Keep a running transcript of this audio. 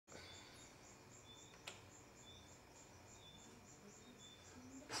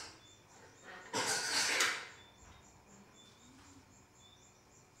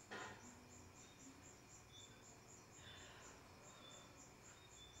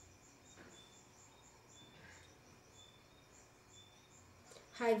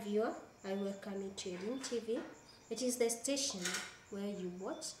Hi viewer, I welcome you to Elim TV. It is the station where you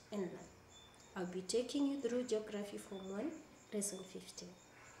watch and learn. I'll be taking you through Geography Form 1, Lesson 15.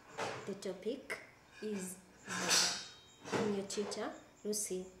 The topic is weather. I'm your tutor,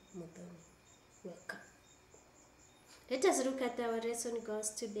 Lucy Mudoni. Welcome. Let us look at our lesson goals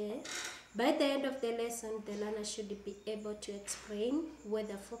today. By the end of the lesson, the learner should be able to explain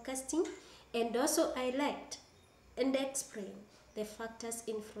weather forecasting and also highlight and explain the factors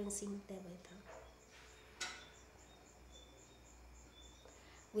influencing the weather.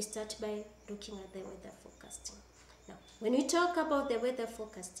 We start by looking at the weather forecasting. Now, when we talk about the weather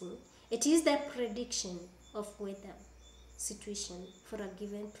forecasting, it is the prediction of weather situation for a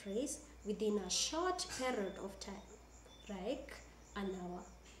given place within a short period of time, like an hour,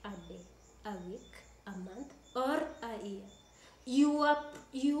 a day, a week, a month, or a year. You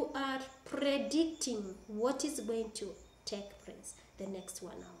are predicting what is going to take place the next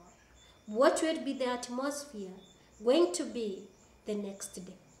 1 hour. What will be the atmosphere going to be the next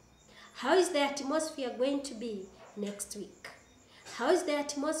day? How is the atmosphere going to be next week? How is the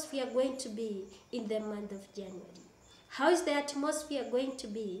atmosphere going to be in the month of January? How is the atmosphere going to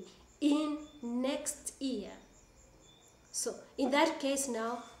be in next year? So in that case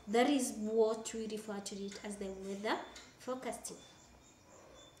now, that is what we refer to it as the weather forecasting.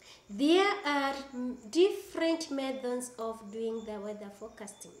 There are different methods of doing the weather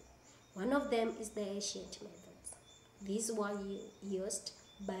forecasting. One of them is the ancient methods. These were used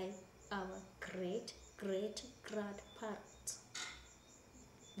by our great-great-grandparents.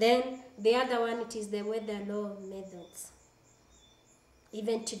 Then the other one, it is the weather law methods.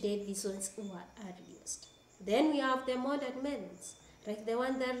 Even today, these ones are used. Then we have the modern methods, like the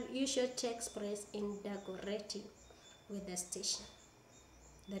one that usually takes place in Dagoretti weather station,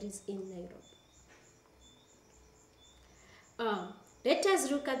 that is in Nairobi. Let us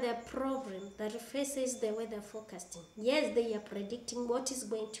look at the problem that faces the weather forecasting. Yes, they are predicting what is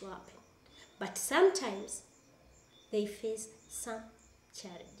going to happen, but sometimes they face some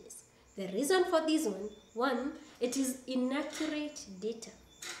challenges. The reason for this one, it is inaccurate data.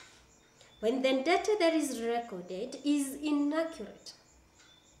 When the data that is recorded is inaccurate,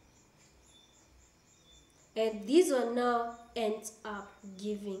 and this one now ends up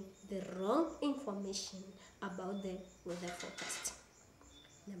giving the wrong information about the weather forecasting.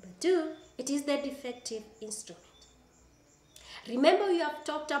 Number 2, it is the defective instrument. Remember, we have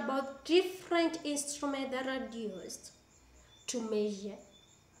talked about different instruments that are used to measure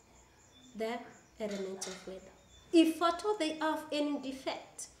the elements of weather. If at all they have any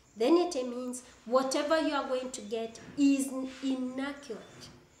defect, then it means whatever you are going to get is inaccurate.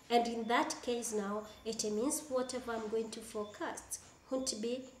 And in that case now, it means whatever I'm going to forecast won't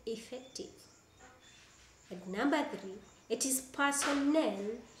be effective. And number 3, it is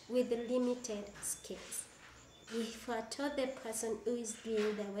personnel with limited skills. If at all the person who is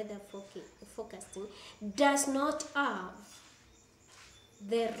doing the weather forecasting does not have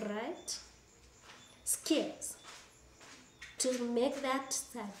the right skills to make that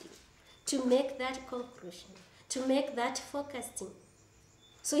study, to make that conclusion, to make that forecasting.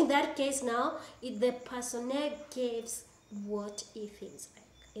 So in that case now, if the personnel gives what he feels like.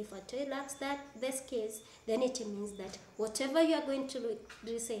 If at all lacks the skills, then it means that whatever you are going to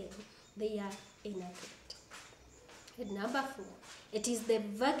receive, they are inaccurate. And number 4, it is the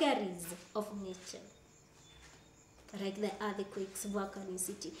vagaries of nature, like the earthquakes,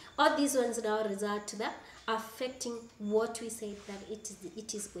 volcanicity. All these ones now result to the affecting what we say that it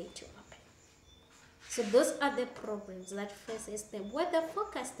is going to happen. So those are the problems that faces the weather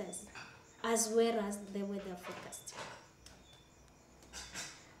forecasters as well as the weather forecasting.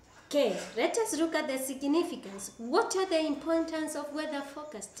 Okay, let us look at the significance. What are the importance of weather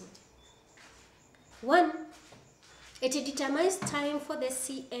forecasting? 1, it determines time for the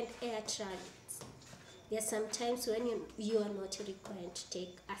sea and air travels. There are some times when you are not required to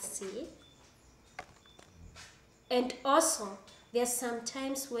take a sea. And also, there are some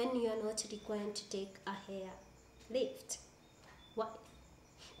times when you are not required to take a air lift. Why?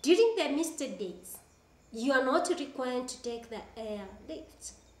 During the misty days, you are not required to take the air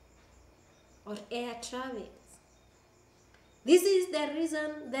lift or air travels. This is the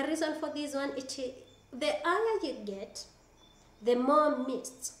reason for this one. The higher you get, the more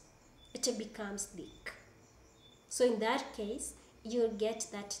mist it becomes thick. So in that case, you'll get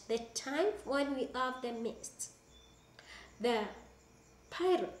that the time when we have the mist, the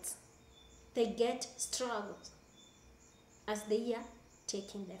pirates, they get struggled as they are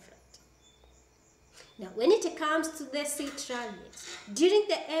taking the flight. Now, when it comes to the sea travels, during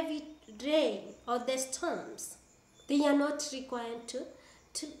the heavy rain or the storms, they are not required to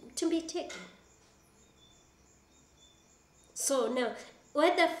to be taken. So now,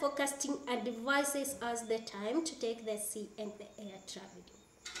 weather forecasting advises us the time to take the sea and the air traveling.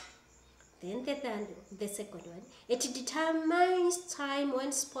 Then the second one, it determines time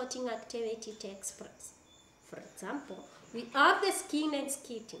when sporting activity takes place. For example, we have the skiing and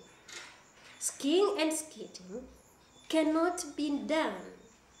skating. Skiing and skating cannot be done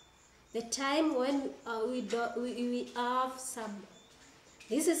the time when we have summer.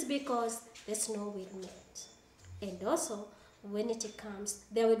 This is because the snow will melt. And also, when it comes,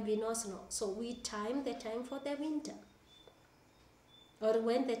 there will be no snow. So we time the time for the winter, or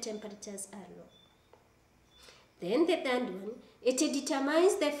when the temperatures are low. Then the third one, it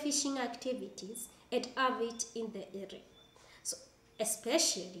determines the fishing activities and habit in the area. So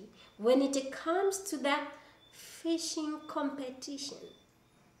especially when it comes to the fishing competition,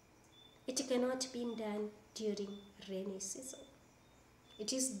 it cannot be done during rainy season.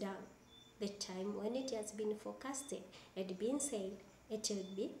 It is done the time when it has been forecasted and been said it will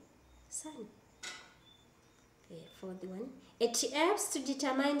be sunny. The fourth one, it helps to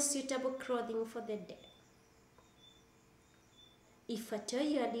determine suitable clothing for the day. If at all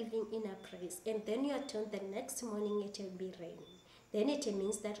you are living in a place and then you are told the next morning it will be raining, then it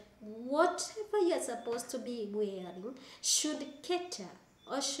means that whatever you are supposed to be wearing should cater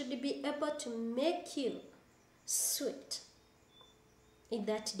or should be able to make you sweat in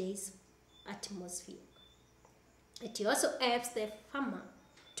that day's atmosphere. It also helps the farmer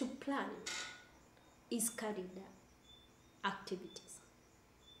to plan his calendar activities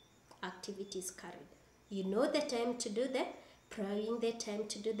calendar. You know the time to do the plowing, the time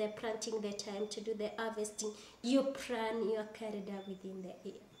to do the planting, the time to do the harvesting. You plan your calendar within the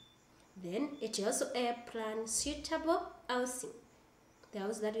year. Then it also helps plan suitable housing, the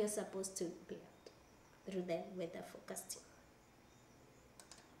house that you are supposed to build through the weather forecasting.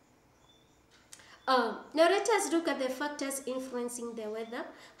 Now let us look at the factors influencing the weather.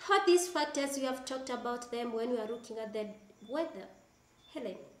 How these factors, we have talked about them when we are looking at the weather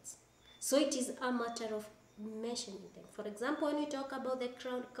elements. So it is a matter of mentioning them. For example, when we talk about the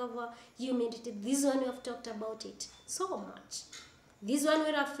cloud cover, humidity, this one we have talked about it so much. This one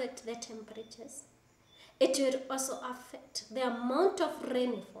will affect the temperatures. It will also affect the amount of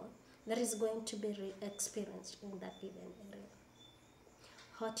rainfall that is going to be experienced in that given area.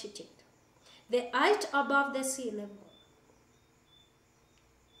 Altitude, the height above the sea level.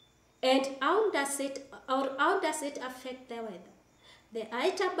 And how does it affect the weather? The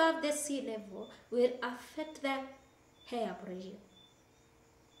height above the sea level will affect the air pressure.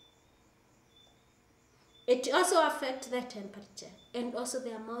 It also affects the temperature and also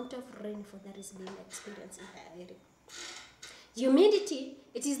the amount of rainfall that is being experienced in the area. Humidity,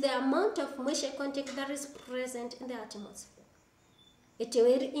 it is the amount of moisture content that is present in the atmosphere. It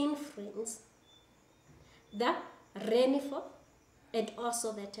will influence the rainfall and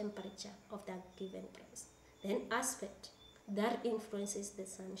also the temperature of that given place. Then aspect, that influences the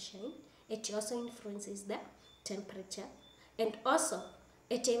sunshine. It also influences the temperature and also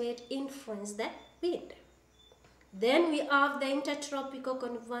it will influence the wind. Then we have the intertropical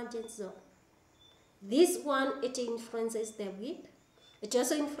convergence zone. This one, it influences the wind. It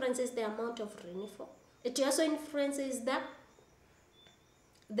also influences the amount of rainfall. It also influences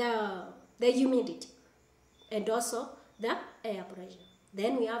the humidity and also the air pressure.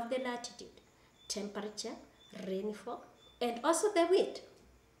 Then we have the latitude, temperature, rainfall, and also the wind,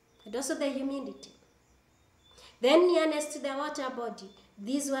 and also the humidity. Then nearness to the water body.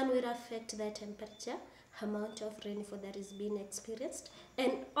 This one will affect the temperature, amount of rainfall that is being experienced,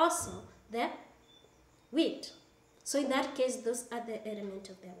 and also the wind. So in that case, those are the elements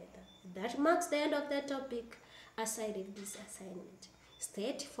of the weather. That marks the end of the topic aside of this assignment.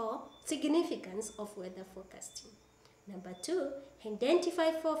 State 4, significance of weather forecasting. Number 2,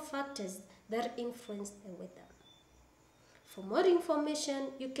 identify 4 factors that influence the weather. For more information,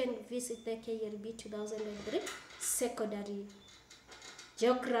 you can visit the KLB 2003 Secondary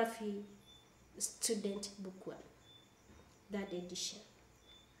Geography Student Book 1, that edition.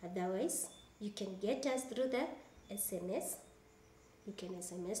 Otherwise, you can get us through the SMS. You can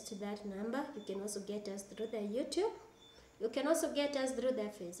SMS to that number. You can also get us through the YouTube. You can also get us through the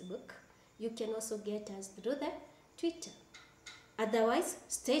Facebook. You can also get us through the Twitter. Otherwise,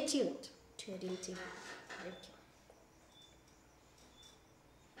 stay tuned to Edim TV. Thank you.